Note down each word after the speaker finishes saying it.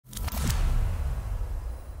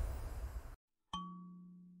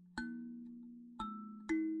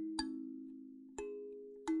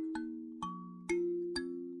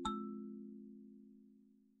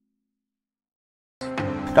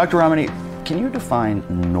Dr. Ramani, can you define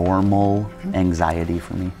normal anxiety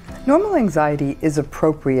for me? Normal anxiety is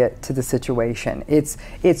appropriate to the situation. It's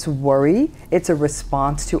worry, it's a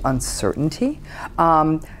response to uncertainty.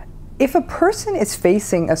 If a person is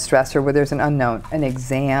facing a stressor where there's an unknown, an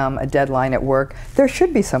exam, a deadline at work, there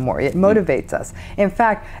should be some worry. It motivates us. In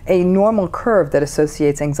fact, a normal curve that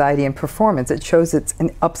associates anxiety and performance, it shows it's an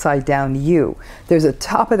upside down U. There's a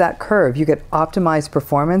top of that curve. You get optimized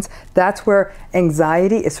performance. That's where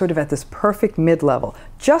anxiety is sort of at this perfect mid-level,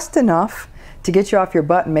 just enough to get you off your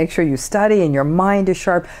butt and make sure you study and your mind is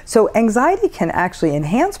sharp. So anxiety can actually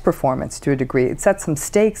enhance performance to a degree. It sets some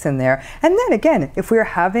stakes in there. And then again, if we're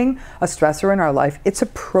having a stressor in our life, it's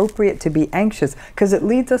appropriate to be anxious because it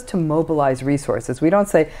leads us to mobilize resources. We don't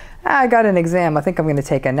say, I got an exam, I think I'm gonna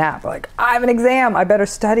take a nap. We're like, I have an exam, I better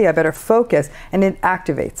study, I better focus, and it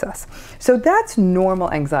activates us. So that's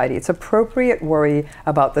normal anxiety. It's appropriate worry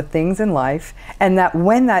about the things in life, and that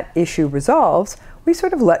when that issue resolves, we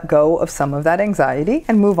sort of let go of some of that anxiety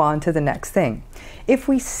and move on to the next thing. If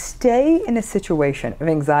we stay in a situation of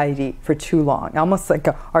anxiety for too long, almost like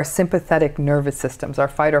our sympathetic nervous systems, our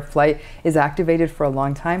fight or flight is activated for a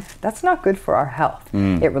long time, that's not good for our health.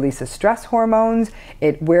 It releases stress hormones,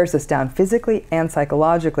 it wears us down physically and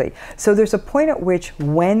psychologically. So there's a point at which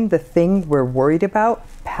when the thing we're worried about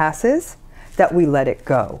passes, that we let it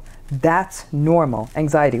go. That's normal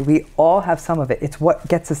anxiety. We all have some of it. It's what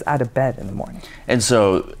gets us out of bed in the morning. And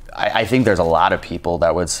so I think there's a lot of people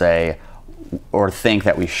that would say or think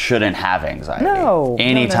that we shouldn't have anxiety. No.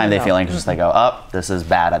 Anytime they feel anxious, they go, oh, this is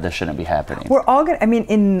bad, this shouldn't be happening. We're all going to, I mean,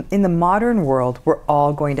 in the modern world, we're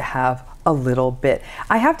all going to have a little bit.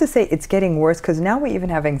 I have to say it's getting worse because now we even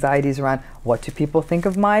have anxieties around what do people think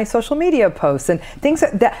of my social media posts and things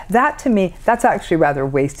that to me, that's actually rather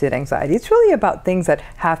wasted anxiety. It's really about things that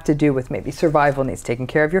have to do with maybe survival needs, taking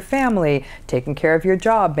care of your family, taking care of your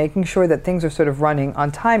job, making sure that things are sort of running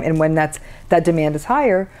on time. And when that demand is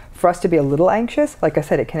higher, for us to be a little anxious, like I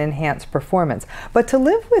said, it can enhance performance. But to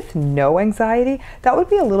live with no anxiety, that would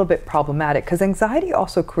be a little bit problematic because anxiety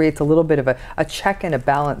also creates a little bit of a check and a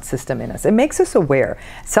balance system in us. It makes us aware,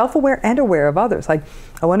 self-aware and aware of others. Like,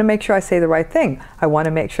 I want to make sure I say the right thing. I want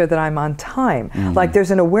to make sure that I'm on time. Like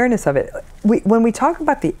there's an awareness of it. When we talk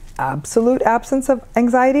about the absolute absence of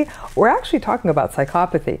anxiety, we're actually talking about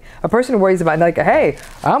psychopathy. A person who worries about like, hey,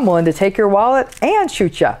 I'm willing to take your wallet and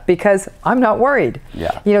shoot you because I'm not worried.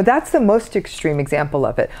 Yeah. You know, that's the most extreme example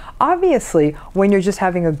of it. Obviously, when you're just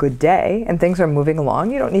having a good day and things are moving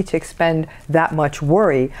along, you don't need to expend that much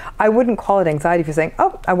worry. I wouldn't call it anxiety if you're saying,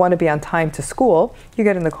 oh, I want to be on time to school. You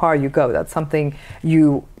get in the car, you go. That's something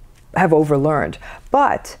you have overlearned.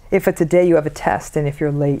 But if it's a day you have a test and if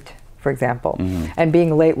you're late, for example, and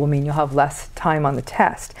being late will mean you'll have less time on the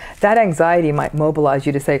test. That anxiety might mobilize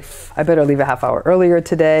you to say, I better leave a half hour earlier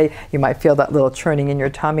today. You might feel that little churning in your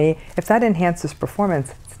tummy. If that enhances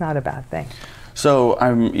performance, it's not a bad thing. So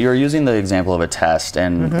you're using the example of a test,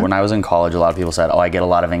 and when I was in college, a lot of people said, oh, I get a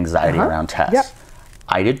lot of anxiety around tests. Yep.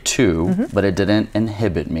 I did too, but it didn't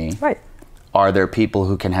inhibit me. Right. Are there people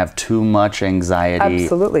who can have too much anxiety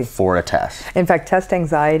Absolutely. for a test? In fact, test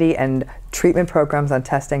anxiety and treatment programs on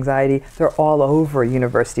test anxiety, they're all over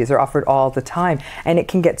universities. They're offered all the time. And it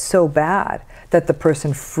can get so bad that the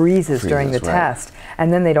person freezes during the test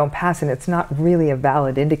and then they don't pass, and it's not really a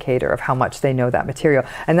valid indicator of how much they know that material.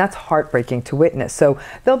 And that's heartbreaking to witness. So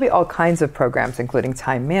there'll be all kinds of programs, including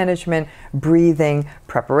time management, breathing,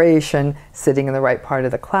 preparation, sitting in the right part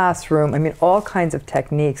of the classroom. I mean, all kinds of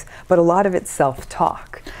techniques, but a lot of it's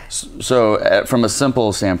self-talk. So from a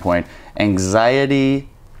simple standpoint, anxiety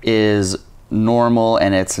is normal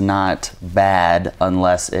and it's not bad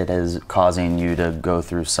unless it is causing you to go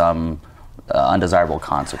through some undesirable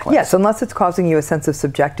consequence. Yes, unless it's causing you a sense of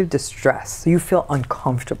subjective distress. So you feel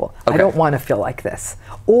uncomfortable. Okay. I don't want to feel like this.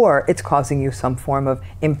 Or it's causing you some form of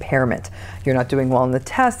impairment. You're not doing well in the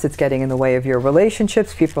test. It's getting in the way of your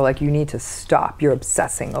relationships. People are like, you need to stop. You're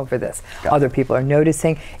obsessing over this. Other people are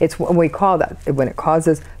noticing. It's when we call that, when it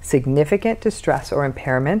causes significant distress or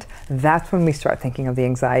impairment, that's when we start thinking of the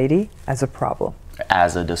anxiety as a problem.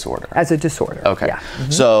 As a disorder. As a disorder. Okay. Yeah.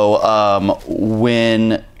 So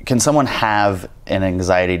when can someone have an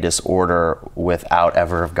anxiety disorder without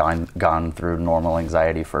ever have gone through normal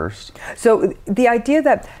anxiety first? So the idea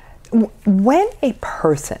that when a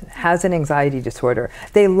person has an anxiety disorder,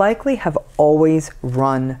 they likely have always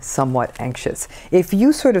run somewhat anxious. If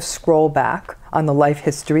you sort of scroll back on the life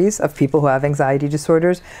histories of people who have anxiety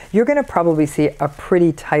disorders, you're going to probably see a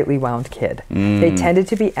pretty tightly wound kid. They tended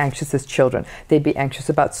to be anxious as children. They'd be anxious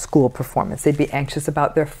about school performance. They'd be anxious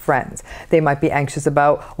about their friends. They might be anxious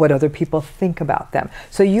about what other people think about them.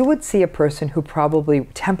 So you would see a person who probably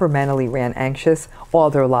temperamentally ran anxious all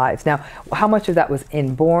their lives. Now, how much of that was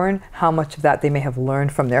inborn? How much of that they may have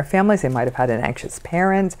learned from their families? They might have had an anxious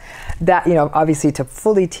parent. That, obviously to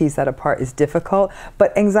fully tease that apart is difficult,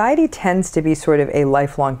 but anxiety tends to be sort of a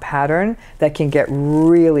lifelong pattern that can get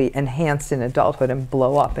really enhanced in adulthood and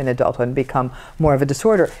blow up in adulthood and become more of a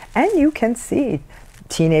disorder. And you can see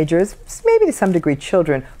teenagers, maybe to some degree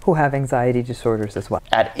children, who have anxiety disorders as well.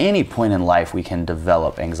 At any point in life, we can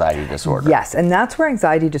develop anxiety disorder. Yes, and that's where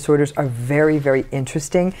anxiety disorders are very, very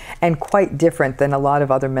interesting and quite different than a lot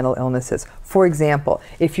of other mental illnesses. For example,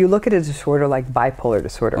 if you look at a disorder like bipolar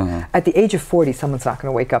disorder, at the age of 40, someone's not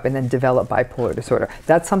going to wake up and then develop bipolar disorder.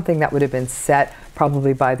 That's something that would have been set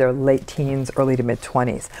probably by their late teens, early to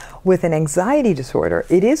mid-20s. With an anxiety disorder,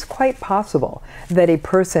 it is quite possible that a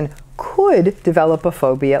person could develop a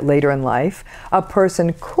phobia later in life. A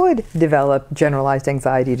person could develop generalized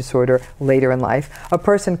anxiety disorder later in life. A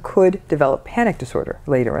person could develop panic disorder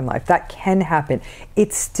later in life. That can happen.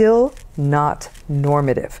 It's still not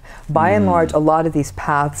normative. By and large, a lot of these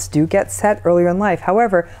paths do get set earlier in life.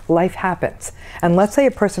 However, life happens. And let's say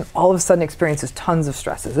a person all of a sudden experiences tons of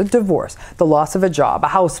stresses, a divorce, the loss of a job, a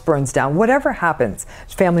house burns down, whatever happens,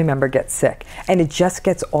 family member gets sick, and it just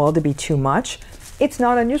gets all to be too much. It's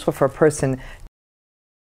not unusual for a person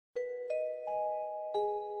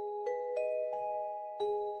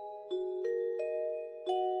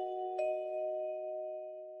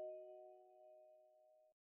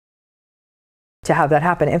to have that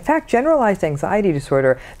happen. In fact, generalized anxiety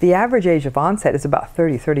disorder, the average age of onset is about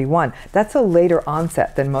 30, 31. That's a later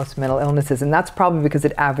onset than most mental illnesses, and that's probably because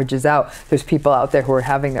it averages out. There's people out there who are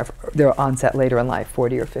having their onset later in life,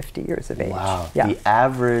 40 or 50 years of age. Wow. Yeah. The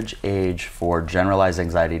average age for generalized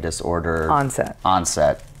anxiety disorder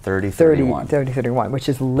onset 30, 31, which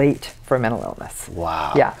is late for mental illness.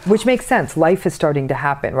 Wow. Yeah, which makes sense. Life is starting to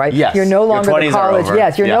happen, right? Yes. You're no longer Your 20s the college. are over.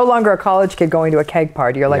 Yes, you're no longer a college kid going to a keg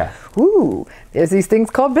party. You're like, ooh, there's these things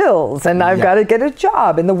called bills, and I've got to get a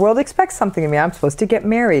job, and the world expects something of me. I'm supposed to get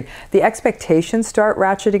married. The expectations start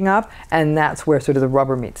ratcheting up, and that's where sort of the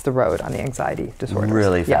rubber meets the road on the anxiety disorders.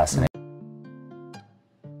 Really fascinating.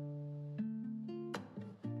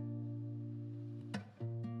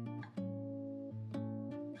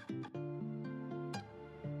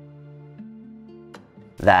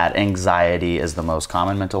 That anxiety is the most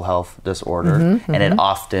common mental health disorder, and it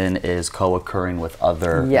often is co-occurring with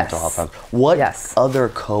other mental health problems. What other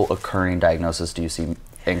co-occurring diagnosis do you see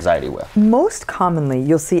anxiety with? Most commonly,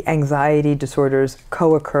 you'll see anxiety disorders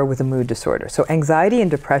co-occur with a mood disorder. So anxiety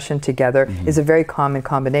and depression together is a very common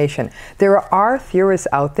combination. There are theorists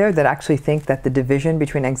out there that actually think that the division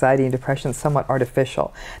between anxiety and depression is somewhat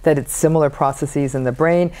artificial, that it's similar processes in the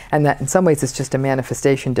brain, and that in some ways it's just a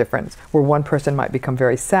manifestation difference, where one person might become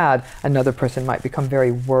very sad, another person might become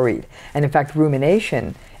very worried. And in fact,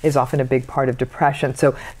 rumination is often a big part of depression.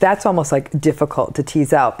 So that's almost like difficult to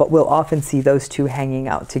tease out, but we'll often see those two hanging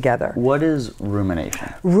out together. What is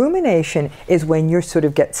rumination? Rumination is when you sort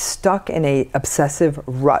of get stuck in a obsessive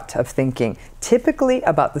rut of thinking, typically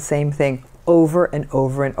about the same thing over and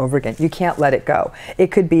over and over again. You can't let it go. It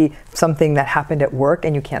could be something that happened at work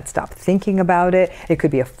and you can't stop thinking about it. It could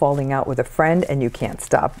be a falling out with a friend and you can't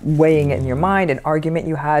stop weighing it in your mind, an argument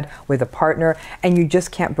you had with a partner, and you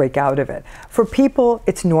just can't break out of it. For people,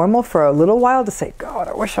 it's normal for a little while to say, God,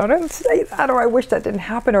 I wish I didn't say that, or I wish that didn't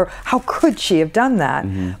happen, or how could she have done that?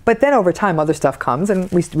 But then over time, other stuff comes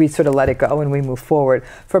and we sort of let it go and we move forward.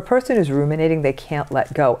 For a person who's ruminating, they can't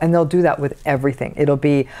let go, and they'll do that with everything. It'll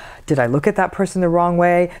be, did I look at that person the wrong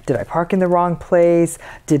way? Did I park in the wrong place?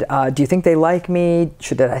 Do you think they like me?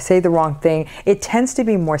 Did I say the wrong thing? It tends to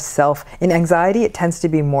be more in anxiety, it tends to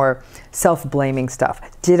be more self-blaming stuff.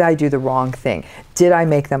 Did I do the wrong thing? Did I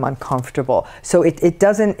make them uncomfortable? So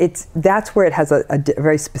that's where it has a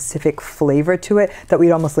very specific flavor to it that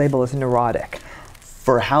we'd almost label as neurotic.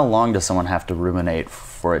 For how long does someone have to ruminate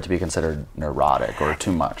for it to be considered neurotic or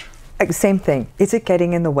too much? Same thing. Is it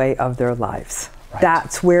getting in the way of their lives? Right.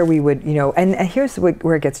 That's where we would, and here's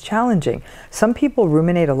where it gets challenging. Some people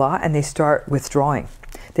ruminate a lot and they start withdrawing.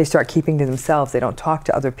 They start keeping to themselves. They don't talk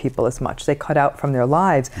to other people as much. They cut out from their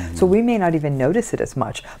lives. So we may not even notice it as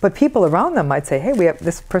much. But people around them might say, hey,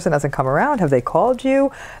 this person hasn't come around. Have they called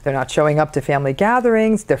you? They're not showing up to family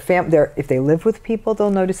gatherings. If they live with people, they'll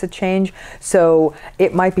notice a change. So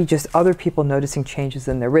it might be just other people noticing changes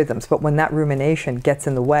in their rhythms. But when that rumination gets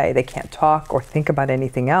in the way, they can't talk or think about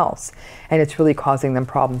anything else. And it's really causing them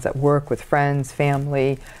problems at work, with friends,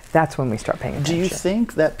 family. That's when we start paying attention. Do you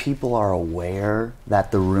think that people are aware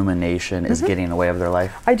that the rumination is getting in the way of their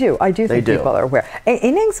life? I do think people are aware.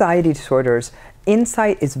 In anxiety disorders,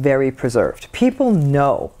 insight is very preserved. People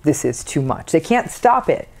know this is too much. They can't stop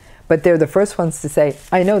it. But they're the first ones to say,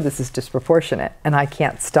 I know this is disproportionate and I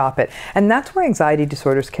can't stop it. And that's where anxiety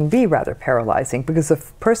disorders can be rather paralyzing, because the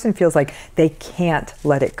person feels like they can't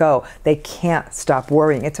let it go. They can't stop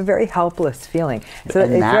worrying. It's a very helpless feeling. So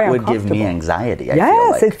and that would give me anxiety, I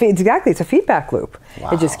feel like. Exactly. It's a feedback loop.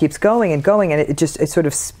 Wow. It just keeps going and going, and it sort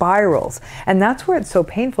of spirals. And that's where it's so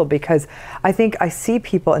painful, because I think I see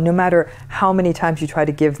people, and no matter how many times you try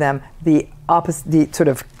to give them the opposite, the sort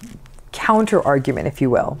of counter argument, if you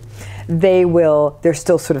will, they're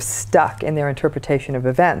still sort of stuck in their interpretation of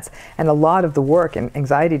events. And a lot of the work in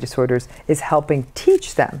anxiety disorders is helping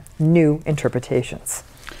teach them new interpretations.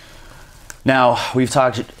 Now, we've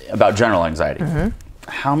talked about general anxiety.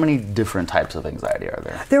 How many different types of anxiety are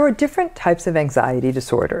there? There are different types of anxiety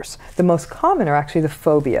disorders. The most common are actually the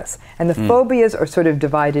phobias. And the phobias are sort of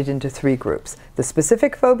divided into three groups: the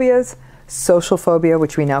specific phobias, social phobia,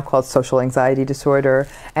 which we now call social anxiety disorder,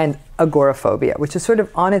 and agoraphobia, which is sort of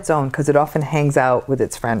on its own because it often hangs out with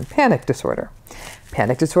its friend panic disorder.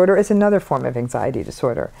 Panic disorder is another form of anxiety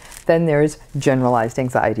disorder. Then there's generalized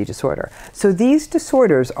anxiety disorder. So these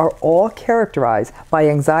disorders are all characterized by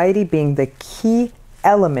anxiety being the key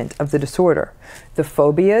element of the disorder. The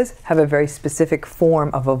phobias have a very specific form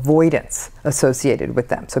of avoidance associated with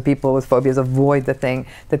them. So people with phobias avoid the thing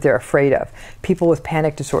that they're afraid of. People with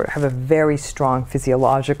panic disorder have a very strong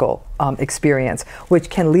physiological experience, which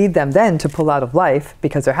can lead them then to pull out of life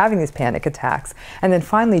because they're having these panic attacks. And then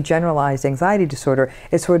finally, generalized anxiety disorder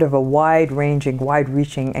is sort of a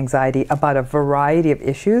wide-reaching anxiety about a variety of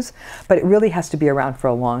issues, but it really has to be around for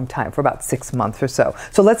a long time, for about 6 months or so.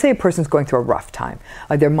 So let's say a person's going through a rough time.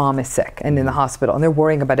 Their mom is sick and in the hospital, and they're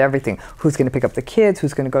worrying about everything. Who's going to pick up the kids?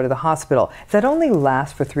 Who's going to go to the hospital? If that only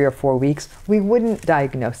lasts for 3 or 4 weeks, we wouldn't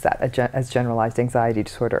diagnose that as generalized anxiety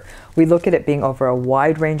disorder. We look at it being over a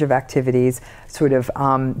wide range of activities, sort of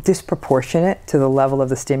disproportionate to the level of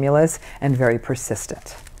the stimulus, and very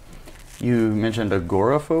persistent. You mentioned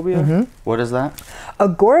agoraphobia? What is that?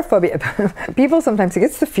 Agoraphobia, people sometimes think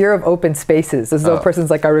it's the fear of open spaces, as though a person's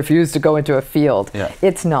like, I refuse to go into a field. Yeah.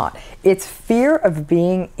 It's not. It's fear of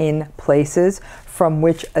being in places from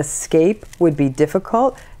which escape would be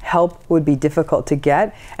difficult, help would be difficult to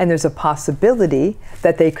get, and there's a possibility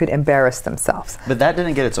that they could embarrass themselves. But that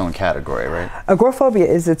didn't get its own category, right? Agoraphobia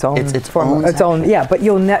is its own form. Yeah, but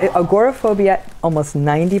agoraphobia almost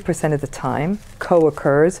 90% of the time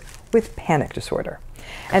co-occurs with panic disorder.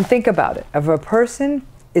 And think about it. If a person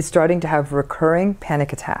is starting to have recurring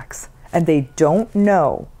panic attacks and they don't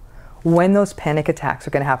know when those panic attacks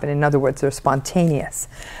are going to happen, in other words, they're spontaneous,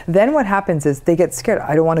 then what happens is they get scared.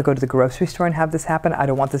 I don't want to go to the grocery store and have this happen. I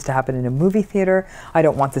don't want this to happen in a movie theater. I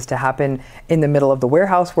don't want this to happen in the middle of the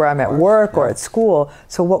warehouse where I'm at work or at school.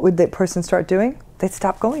 So what would the person start doing? They'd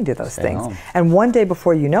stop going to those things. Home. And one day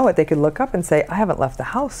before you know it, they could look up and say, I haven't left the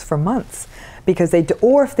house for months. Because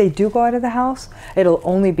or if they do go out of the house, it'll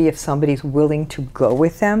only be if somebody's willing to go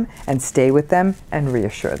with them and stay with them and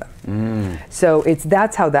reassure them. So so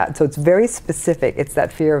it's very specific. It's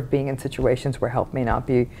that fear of being in situations where help may not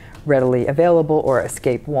be readily available or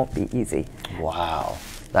escape won't be easy. Wow,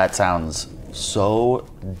 that sounds so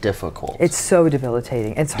difficult. It's so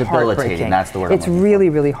debilitating. It's heartbreaking. That's the word. It's really,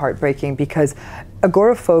 really heartbreaking, because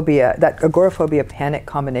agoraphobia panic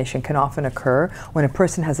combination can often occur when a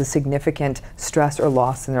person has a significant stress or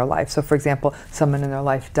loss in their life. So for example, someone in their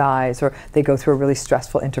life dies, or they go through a really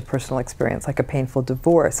stressful interpersonal experience like a painful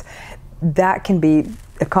divorce. That can be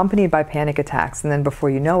accompanied by panic attacks, and then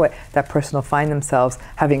before you know it, that person will find themselves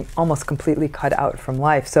having almost completely cut out from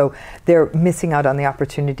life. So they're missing out on the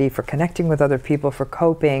opportunity for connecting with other people, for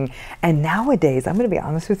coping. And nowadays, I'm going to be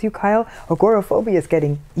honest with you, Kyle, agoraphobia is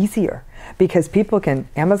getting easier, because people can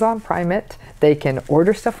Amazon Prime it, they can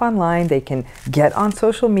order stuff online, they can get on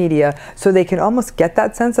social media, so they can almost get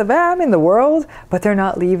that sense of, I'm in the world, but they're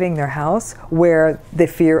not leaving their house, where the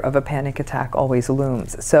fear of a panic attack always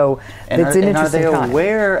looms. So it's an interesting time. Are they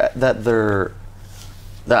aware that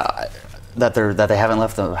they haven't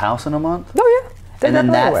left the house in a month? Oh yeah. And then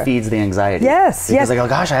that feeds the anxiety. Yes, because yes. they go,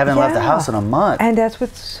 gosh, I haven't left the house in a month. And that's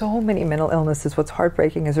with so many mental illnesses. What's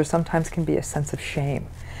heartbreaking is there sometimes can be a sense of shame.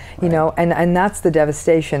 You know, and that's the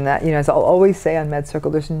devastation that, you know, as I'll always say on Med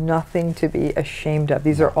Circle, there's nothing to be ashamed of.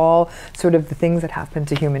 These are all sort of the things that happen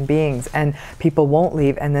to human beings, and people won't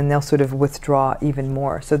leave, and then they'll sort of withdraw even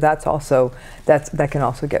more. So that's also, that can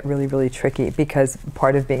also get really, really tricky, because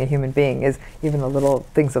part of being a human being is even the little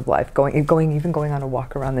things of life, even going on a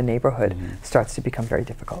walk around the neighborhood starts to become very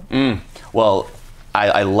difficult. Well,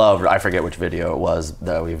 I loved, I forget which video it was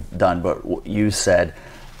that we've done, but you said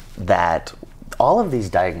that all of these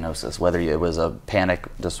diagnoses, whether it was a panic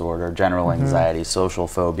disorder, general anxiety, social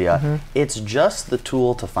phobia, it's just the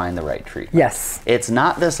tool to find the right treatment. Yes. It's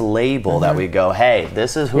not this label that we go, hey,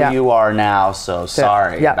 this is who you are now, so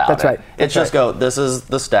sorry about that's it. right. It's just go, this is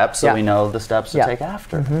the steps, so we know the steps to take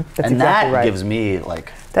after. That's and exactly that gives me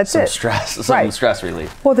like some stress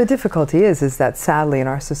relief. Well, the difficulty is that sadly in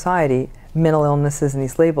our society, mental illnesses and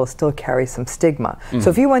these labels still carry some stigma. So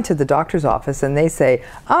if you went to the doctor's office and they say,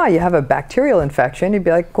 you have a bacterial infection, you'd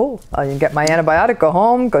be like, cool, you can get my antibiotic, go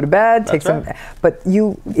home, go to bed, take some. But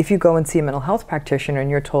if you go and see a mental health practitioner and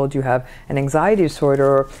you're told you have an anxiety disorder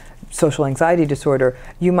or social anxiety disorder,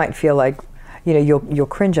 you might feel like, you know, you'll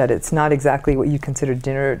cringe at it. It's not exactly what you consider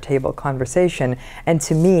dinner table conversation. And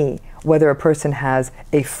to me, whether a person has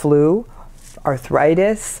a flu,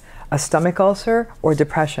 arthritis, a stomach ulcer, or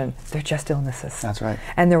depression, they're just illnesses. That's right.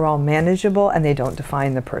 And they're all manageable, and they don't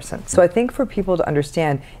define the person. So I think for people to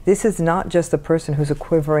understand, this is not just a person who's a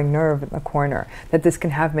quivering nerve in the corner, that this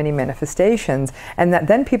can have many manifestations, and that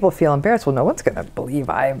then people feel embarrassed. Well, no one's gonna believe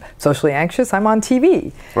I'm socially anxious, I'm on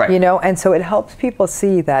TV. Right. You know, and so it helps people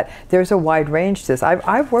see that there's a wide range to this.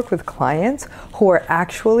 I've worked with clients who are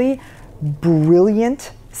actually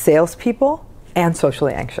brilliant salespeople and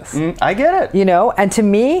socially anxious. I get it. You know, and to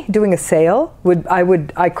me, doing a sale I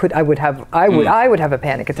would have a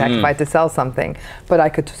panic attack if I had to sell something, but I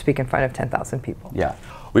could speak in front of 10,000 people. Yeah.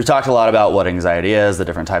 We've talked a lot about what anxiety is, the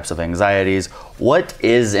different types of anxieties. What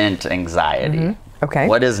isn't anxiety? Okay.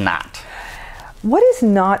 What is not? What is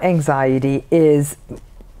not anxiety is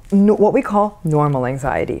what we call normal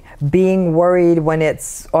anxiety. Being worried when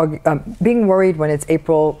it's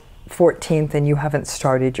April 14th and you haven't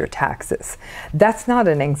started your taxes. That's not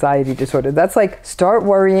an anxiety disorder. That's like, start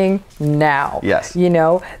worrying now. Yes. You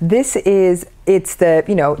know, it's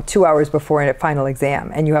the, 2 hours before a final exam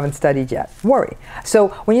and you haven't studied yet. Worry. So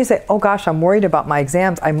when you say, oh gosh, I'm worried about my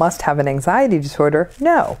exams, I must have an anxiety disorder.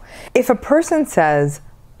 No. If a person says,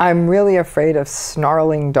 I'm really afraid of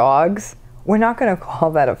snarling dogs, we're not going to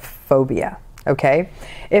call that a phobia. Okay?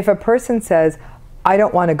 If a person says, I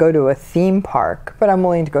don't want to go to a theme park, but I'm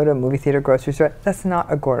willing to go to a movie theater, grocery store, that's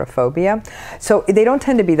not agoraphobia. So they don't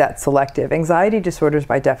tend to be that selective. Anxiety disorders,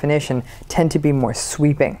 by definition, tend to be more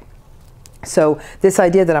sweeping. So this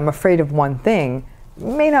idea that I'm afraid of one thing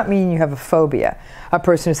may not mean you have a phobia. A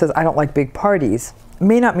person who says, I don't like big parties,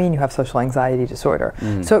 may not mean you have social anxiety disorder.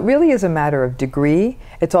 So it really is a matter of degree.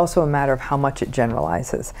 It's also a matter of how much it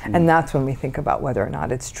generalizes. And that's when we think about whether or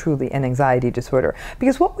not it's truly an anxiety disorder.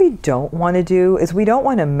 Because what we don't want to do is we don't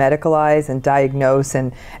want to medicalize and diagnose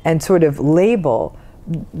and sort of label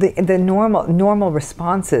the normal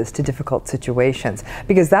responses to difficult situations,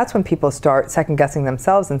 because that's when people start second guessing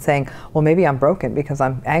themselves and saying, well, maybe I'm broken because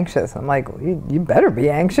I'm anxious. I'm like, well, you better be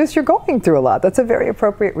anxious, you're going through a lot. That's a very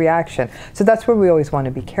appropriate reaction. So that's where we always want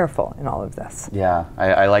to be careful in all of this. Yeah,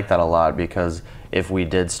 I like that a lot, because if we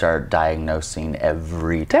did start diagnosing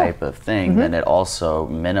every type of thing, then it also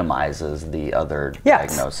minimizes the other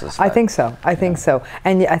diagnosis. I think so. I think so.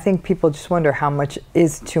 And I think people just wonder how much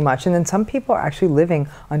is too much. And then some people are actually living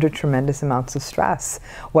under tremendous amounts of stress,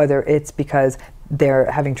 whether it's because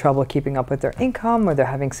they're having trouble keeping up with their income, or they're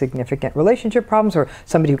having significant relationship problems, or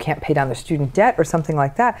somebody who can't pay down their student debt or something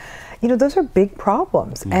like that. You know, those are big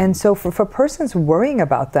problems. And so for persons worrying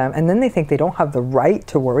about them, and then they think they don't have the right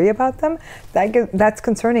to worry about them, that's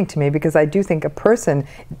concerning to me, because I do think a person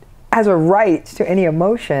has a right to any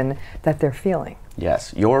emotion that they're feeling.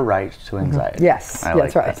 Yes, your right to anxiety. Yes,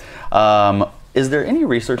 that's right. Is there any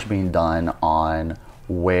research being done on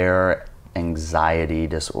where anxiety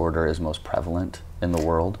disorder is most prevalent in the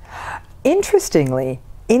world? Interestingly,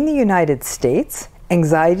 in the United States,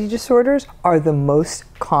 anxiety disorders are the most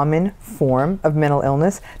common form of mental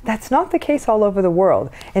illness. That's not the case all over the world.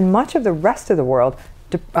 In much of the rest of the world,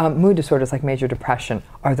 mood disorders like major depression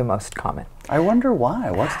are the most common. I wonder why.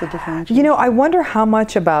 What's the differentiation? You know, I wonder how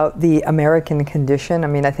much about the American condition. I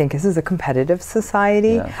mean, I think this is a competitive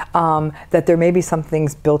society, that there may be some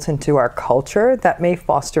things built into our culture that may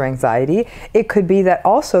foster anxiety. It could be that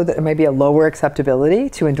also that there may be a lower acceptability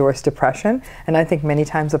to endorse depression. And I think many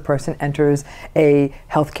times a person enters a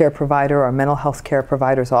healthcare provider or mental health care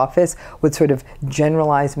provider's office with sort of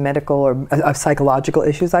generalized medical or psychological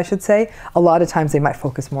issues, I should say. A lot of times they might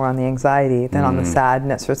focus more on the anxiety than on the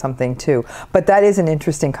sadness or something too. But that is an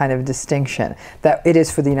interesting kind of distinction, that it is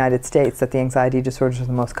for the United States that the anxiety disorders are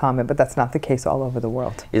the most common, but that's not the case all over the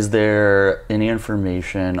world. Is there any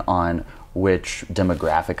information on which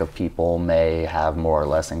demographic of people may have more or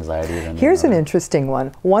less anxiety than Here's an interesting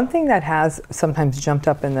one. One thing that has sometimes jumped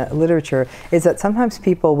up in the literature is that sometimes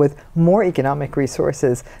people with more economic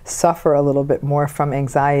resources suffer a little bit more from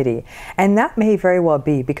anxiety. And that may very well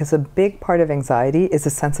be because a big part of anxiety is a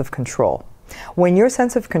sense of control. When your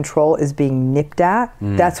sense of control is being nipped at,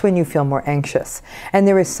 that's when you feel more anxious. And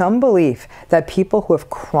there is some belief that people who have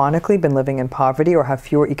chronically been living in poverty or have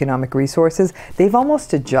fewer economic resources, they've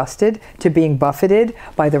almost adjusted to being buffeted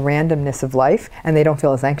by the randomness of life, and they don't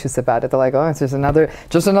feel as anxious about it. They're like, oh, it's just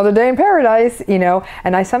another day in paradise, you know?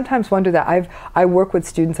 And I sometimes wonder that. I work with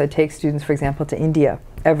students, I take students, for example, to India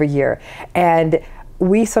every year, and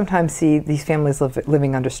we sometimes see these families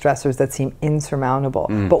living under stressors that seem insurmountable.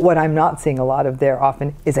 But what I'm not seeing a lot of there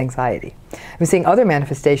often is anxiety. I'm seeing other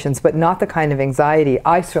manifestations, but not the kind of anxiety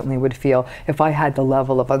I certainly would feel if I had the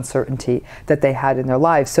level of uncertainty that they had in their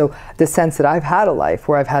lives. So the sense that I've had a life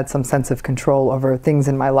where I've had some sense of control over things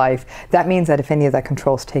in my life, that means that if any of that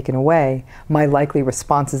control is taken away, my likely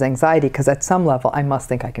response is anxiety, because at some level I must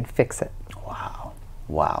think I can fix it. Wow.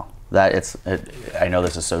 Wow. I know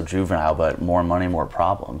this is so juvenile, but more money, more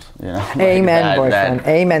problems. You know? Amen, boyfriend.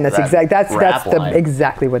 Amen. That's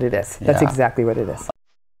exactly what it is. That's exactly what it is.